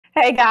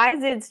Hey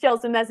guys, it's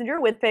Chelsa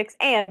Messenger with Picks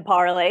and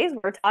Parlays.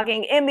 We're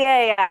talking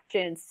NBA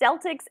action,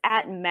 Celtics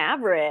at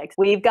Mavericks.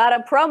 We've got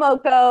a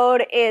promo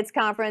code. It's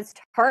conference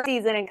turn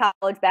season in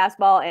college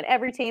basketball, and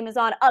every team is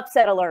on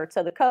upset alert.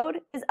 So the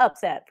code is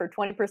upset for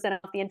 20%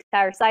 off the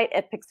entire site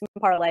at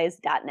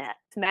picksandparlays.net.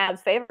 Mavs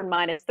favored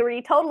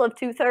 -3, total of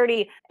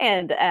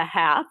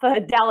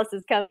 230.5. Dallas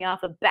is coming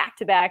off a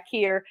back-to-back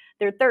here.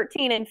 They're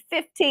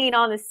 13-15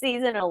 on the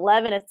season,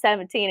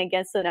 11-17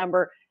 against the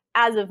number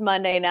as of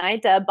Monday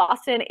night.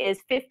 Boston is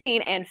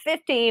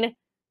 15-15,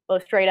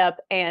 both straight up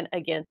and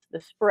against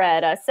the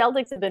spread.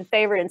 Celtics have been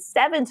favored in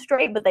 7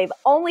 straight, but they've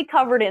only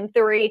covered in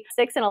 3,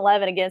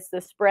 6-11 against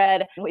the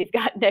spread. We've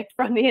got Nick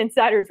from the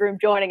Insiders Room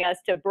joining us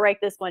to break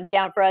this one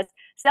down for us.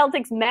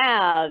 Celtics,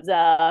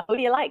 Mavs, who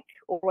do you like,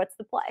 or what's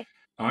the play?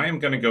 I am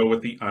going to go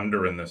with the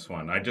under in this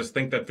one. I just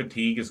think that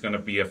fatigue is going to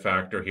be a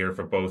factor here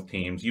for both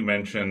teams. You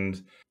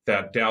mentioned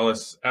that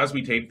Dallas, as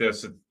we tape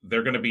this,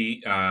 they're going to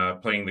be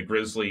playing the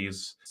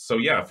Grizzlies. So,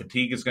 yeah,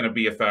 fatigue is going to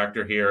be a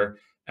factor here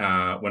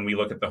when we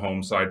look at the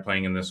home side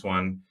playing in this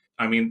one.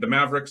 I mean, the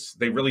Mavericks,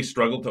 they really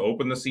struggled to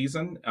open the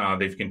season.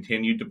 They've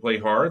continued to play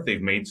hard.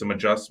 They've made some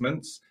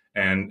adjustments.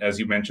 And as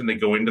you mentioned, they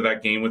go into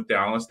that game with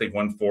Dallas. They've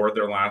won 4 of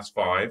their last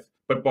 5.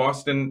 But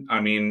Boston,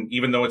 I mean,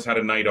 even though it's had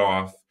a night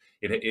off,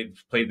 it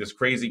played this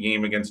crazy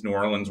game against New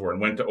Orleans where it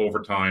went to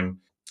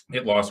overtime.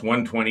 It lost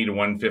 120 to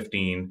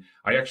 115.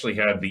 I actually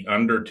had the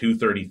under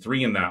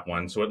 233 in that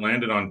one, so it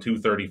landed on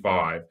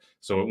 235.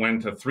 So it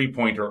went to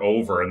 3-pointer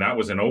over, and that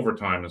was in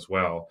overtime as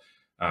well.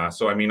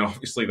 So, I mean,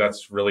 obviously,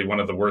 that's really one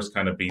of the worst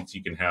kind of beats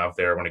you can have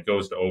there when it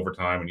goes to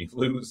overtime and you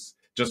lose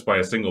just by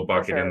a single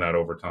bucket in that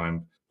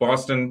overtime.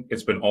 Boston,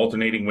 it's been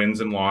alternating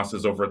wins and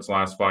losses over its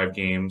last 5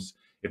 games.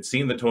 It's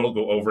seen the total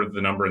go over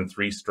the number in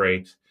 3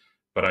 straight.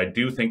 But I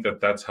do think that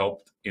that's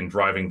helped in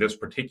driving this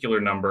particular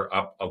number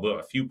up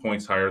a few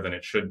points higher than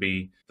it should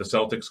be. The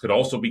Celtics could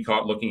also be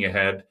caught looking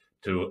ahead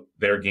to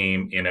their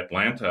game in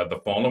Atlanta the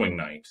following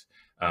night.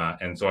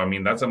 And so, I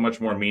mean, that's a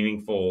much more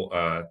meaningful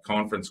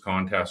conference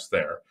contest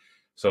there.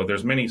 So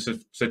there's many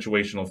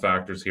situational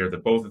factors here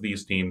that both of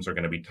these teams are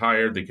going to be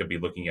tired. They could be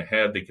looking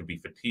ahead. They could be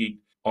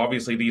fatigued.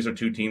 Obviously, these are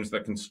 2 teams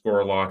that can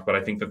score a lot, but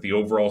I think that the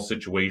overall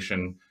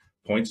situation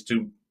points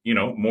to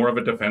more of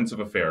a defensive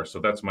affair. So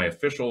that's my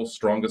official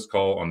strongest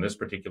call on this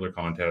particular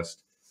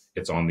contest.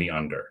 It's on the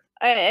under.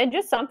 And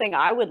just something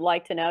I would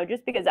like to know,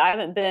 just because I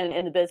haven't been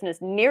in the business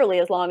nearly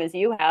as long as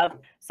you have,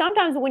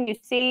 sometimes when you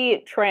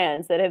see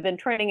trends that have been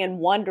trending in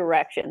one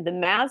direction, the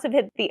Mavs have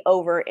hit the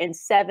over in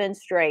 7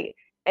 straight.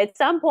 At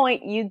some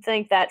point, you'd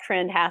think that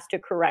trend has to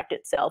correct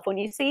itself. When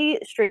you see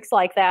streaks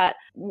like that,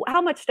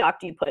 how much stock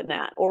do you put in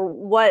that? Or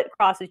what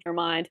crosses your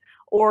mind?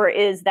 Or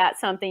is that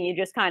something you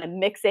just kind of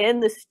mix in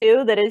the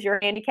stew that is your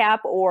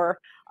handicap? Or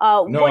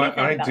No, what do you think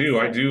I about do. I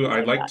trends do. I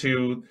like like that?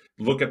 to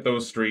look at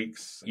those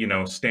streaks,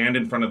 stand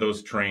in front of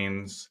those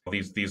trains,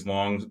 these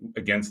long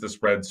against the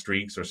spread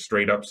streaks or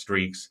straight up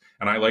streaks.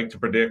 And I like to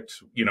predict,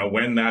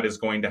 when that is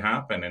going to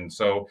happen. And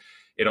so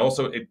it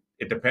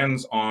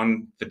depends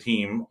on the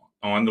team,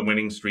 on the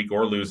winning streak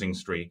or losing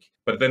streak.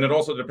 But then it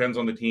also depends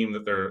on the team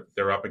that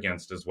they're up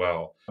against as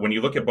well. When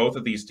you look at both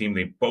of these teams,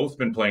 they've both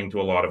been playing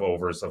to a lot of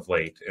overs of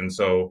late. And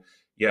so,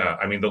 yeah,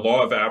 I mean, the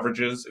law of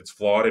averages, it's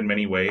flawed in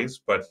many ways.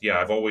 But yeah,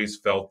 I've always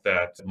felt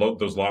that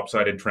those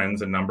lopsided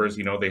trends and numbers,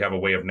 they have a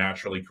way of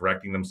naturally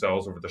correcting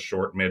themselves over the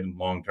short, mid, and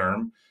long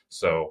term.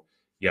 So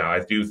yeah,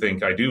 I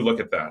do look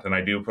at that, and I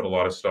do put a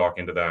lot of stock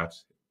into that.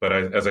 But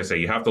as I say,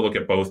 you have to look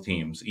at both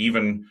teams,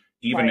 even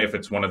Right. if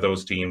it's one of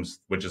those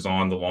teams which is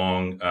on the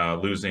long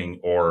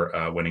losing or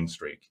winning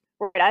streak.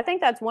 Right. I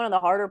think that's one of the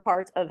harder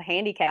parts of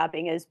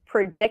handicapping is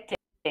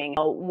predicting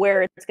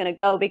where it's going to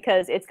go,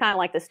 because it's kind of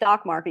like the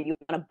stock market. You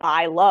want to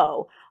buy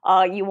low.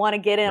 You want to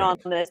get in on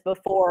Right. this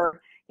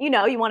before, you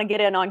want to get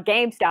in on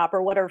GameStop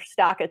or whatever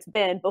stock it's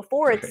been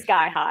before it's Right.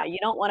 sky high. You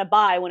don't want to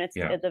buy when it's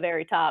Yeah. at the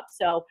very top.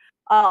 So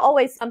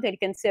always something to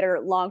consider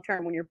long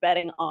term when you're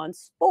betting on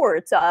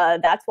sports.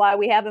 That's why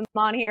we have him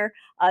on here.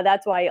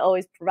 That's why he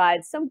always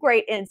provides some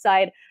great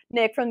insight.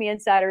 Nick from the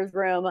Insiders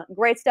Room,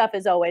 great stuff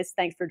as always.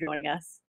 Thanks for joining us.